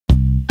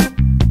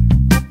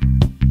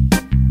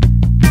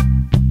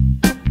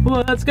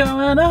What's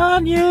going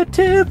on,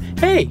 YouTube?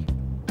 Hey,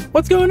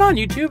 what's going on,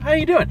 YouTube? How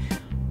you doing?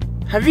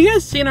 Have you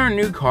guys seen our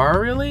new car,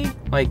 really?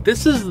 Like,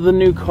 this is the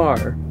new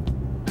car.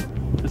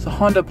 It's a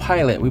Honda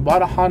Pilot. We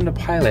bought a Honda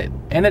Pilot,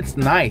 and it's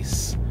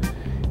nice.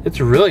 It's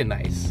really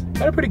nice.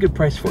 Got a pretty good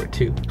price for it,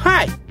 too.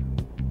 Hi!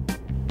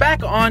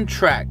 Back on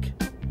track.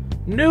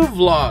 New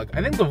vlog.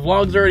 I think the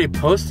vlog's already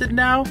posted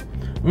now.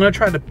 I'm gonna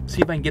try to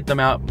see if I can get them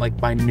out, like,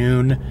 by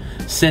noon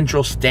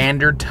Central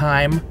Standard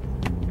Time.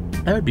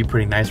 That would be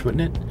pretty nice,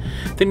 wouldn't it?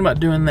 Thinking about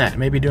doing that.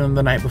 Maybe doing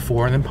the night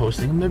before and then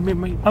posting them.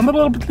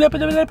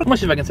 Let's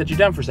see if I can set you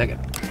down for a second.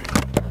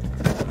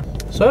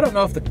 So I don't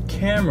know if the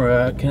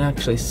camera can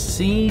actually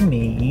see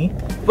me,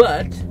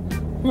 but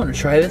I'm gonna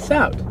try this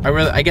out.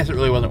 I guess it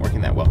really wasn't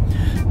working that well.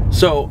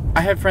 So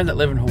I have friends that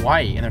live in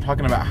Hawaii, and they're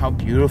talking about how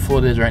beautiful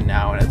it is right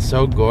now, and it's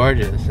so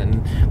gorgeous.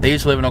 And they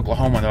used to live in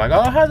Oklahoma, and they're like,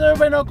 "Oh, how's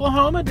everybody in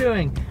Oklahoma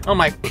doing?" I'm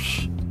like,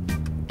 psh,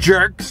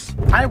 jerks.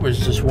 I was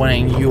just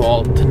wanting you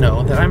all to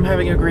know that I'm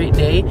having a great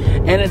day,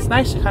 and it's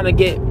nice to kind of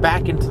get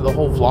back into the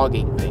whole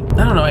vlogging thing.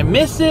 I don't know, I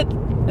miss it,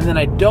 and then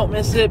I don't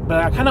miss it, but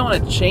I kind of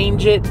want to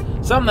change it.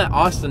 Something that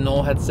Austin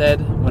Knoll had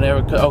said whenever,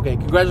 okay,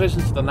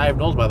 congratulations to the Knife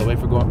Knowles, by the way,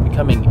 for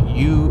becoming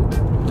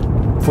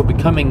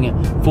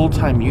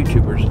full-time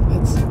YouTubers.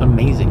 That's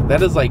amazing.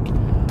 That is like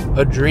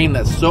a dream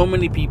that so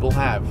many people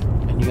have,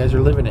 and you guys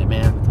are living it,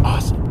 man.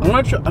 Awesome.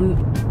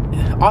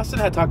 Austin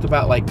had talked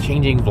about like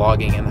changing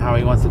vlogging and how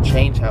he wants to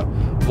change how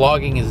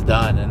vlogging is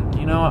done, and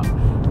you know,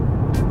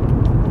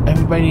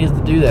 everybody needs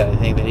to do that. I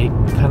think they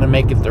kind of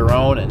make it their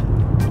own, and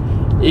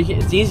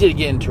it's easy to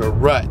get into a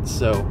rut,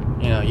 so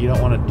you know, you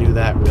don't want to do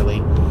that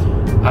really.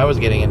 I was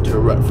getting into a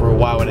rut for a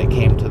while when it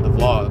came to the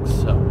vlogs,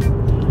 so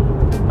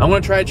I'm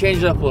going to try to change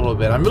it up a little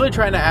bit. I'm really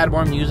trying to add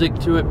more music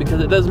to it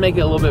because it does make it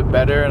a little bit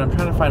better, and I'm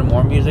trying to find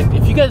more music.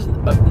 If you guys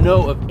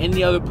know of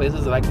any other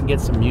places that I can get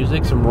some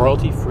music, some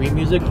royalty-free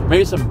music,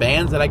 maybe some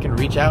bands that I can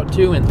reach out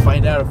to and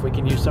find out if we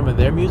can use some of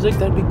their music,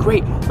 that'd be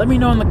great. Let me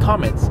know in the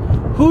comments.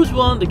 Who's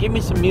willing to give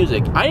me some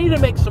music? I need to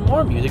make some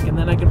more music, and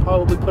then I can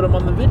probably put them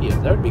on the videos.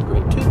 That would be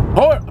great, too.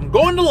 Alright, I'm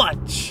going to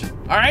lunch.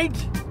 Alright?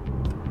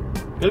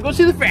 Gotta go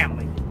see the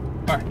family.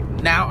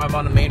 Alright, now I'm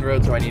on the main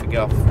road, so I need to get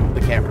off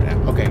the camera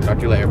now. Okay, talk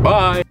to you later.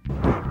 Bye.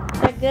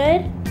 Is that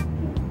good?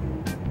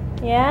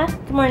 Yeah?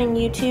 Good morning,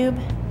 YouTube.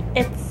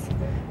 It's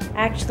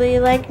actually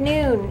like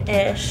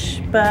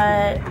noon-ish,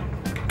 but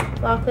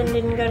Lachlan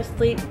didn't go to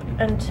sleep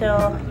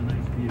until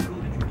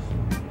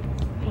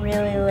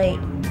really late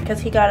because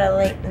he got a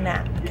late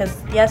nap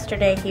because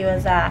yesterday he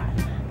was at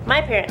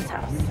my parents'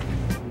 house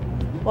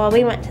while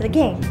we went to the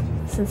game.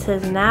 Since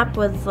his nap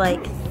was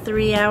like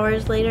 3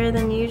 hours later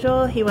than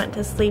usual, he went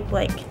to sleep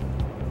like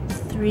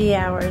 3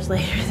 hours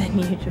later than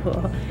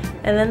usual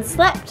and then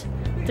slept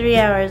 3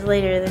 hours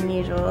later than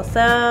usual.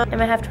 So I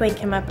might have to wake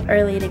him up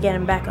early to get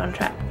him back on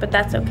track, but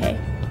that's okay.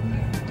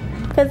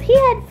 Because he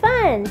had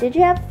fun. Did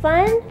you have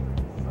fun?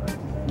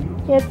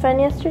 You had fun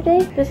yesterday?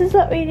 This is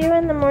what we do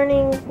in the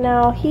mornings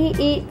now. He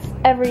eats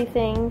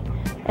everything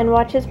and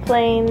watches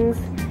planes,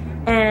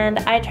 and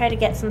I try to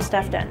get some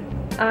stuff done.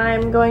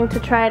 I'm going to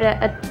try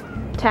to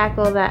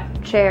tackle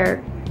that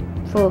chair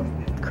full of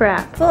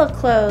crap. Full of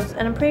clothes,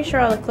 and I'm pretty sure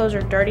all the clothes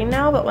are dirty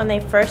now, but when they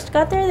first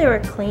got there, they were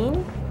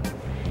clean.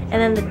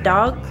 And then the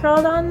dog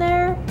crawled on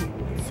there,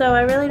 so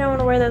I really don't want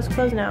to wear those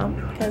clothes now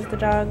because the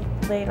dog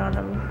laid on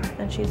them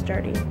and she's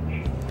dirty.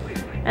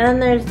 And then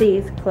there's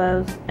these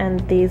clothes and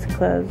these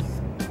clothes.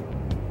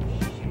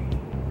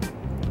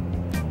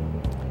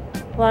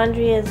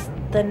 Laundry is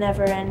the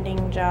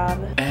never-ending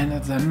job. And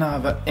it's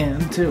another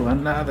end to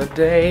another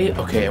day.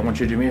 Okay, I want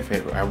you to do me a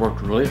favor. I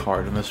worked really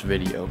hard on this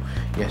video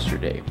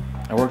yesterday.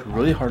 I worked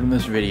really hard on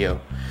this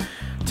video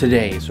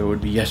today, so it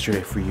would be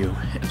yesterday for you.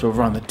 It's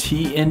over on the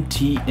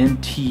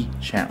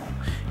TNT channel.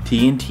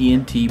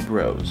 TNT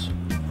Bros.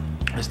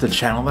 It's the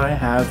channel that I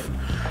have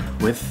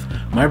with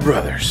my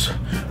brothers.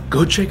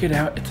 Go check it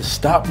out. It's a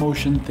stop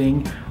motion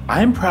thing.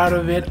 I'm proud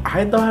of it.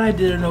 I thought I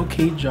did an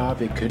okay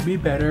job. It could be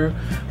better,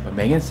 but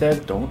Megan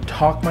said don't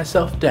talk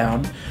myself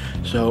down.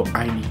 So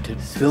I need to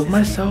build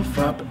myself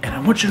up, and I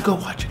want you to go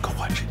watch it. Go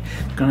watch it.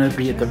 It's gonna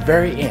be at the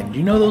very end.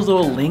 You know those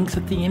little links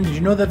at the end? Did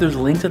you know that there's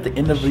links at the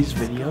end of these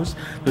videos?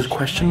 Those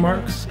question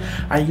marks?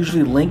 I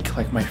usually link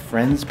like my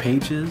friends'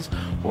 pages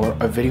or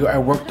a video I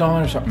worked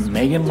on or something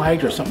Megan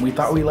liked or something we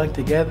thought we liked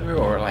together,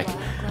 or like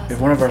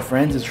if one of our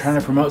friends is trying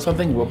to promote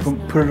something, we'll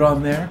put it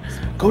on there.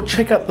 Go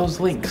check out those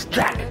links.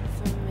 Jack,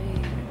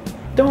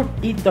 don't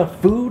eat the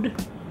food.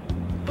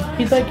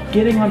 He's like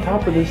getting on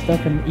top of this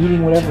stuff and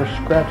eating whatever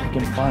scraps he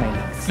can find.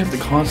 You have to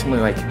constantly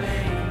like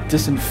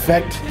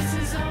disinfect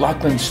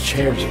Lachlan's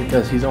chairs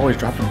because he's always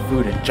dropping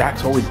food and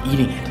Jack's always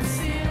eating it.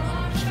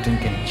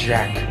 Stinking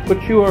Jack.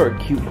 But you are a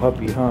cute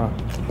puppy, huh?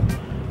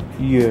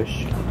 Yes.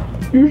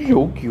 You're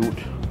so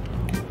cute.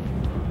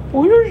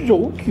 Oh, you're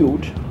so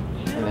cute.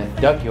 And then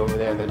Ducky over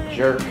there, the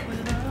jerk,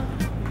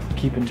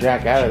 keeping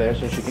Jack out of there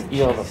so she can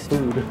eat all the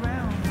food.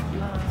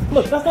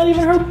 Look, that's not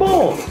even her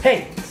bowl.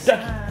 Hey,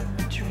 Ducky.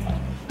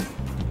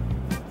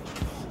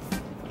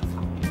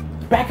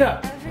 Back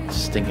up.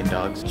 Stinking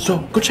dogs. So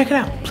go check it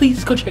out.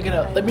 Please go check it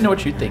out. Let me know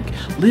what you think.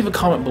 Leave a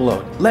comment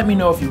below. Let me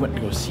know if you went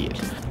to go see it.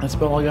 That's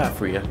about all I got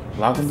for you.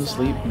 Locking to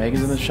sleep.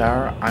 Megan's in the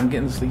shower. I'm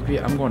getting sleepy.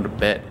 I'm going to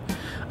bed.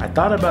 I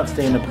thought about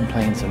staying up and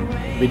playing some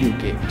video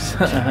games.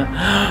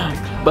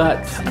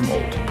 But I'm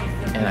old.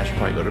 And I should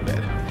probably go to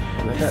bed.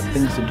 I got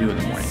things to do in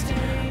the morning.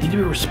 I need to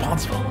be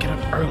responsible. Get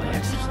up early.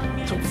 I'm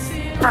so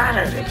bad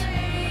at it.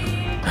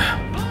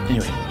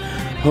 Anyway,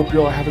 hope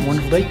you all have a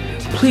wonderful day.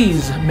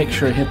 Please make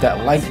sure to hit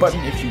that like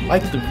button if you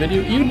liked the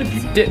video. Even if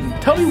you didn't,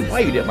 tell me why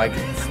you didn't like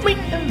it. Tell me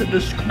in the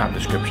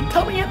description.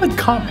 Tell me in the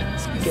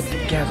comments. Get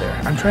together.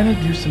 I'm trying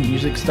to do some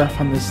music stuff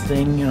on this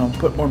thing. You know,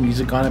 put more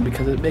music on it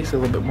because it makes it a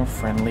little bit more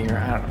friendlier.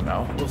 I don't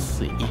know. We'll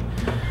see.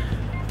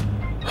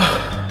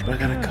 But I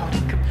gotta go.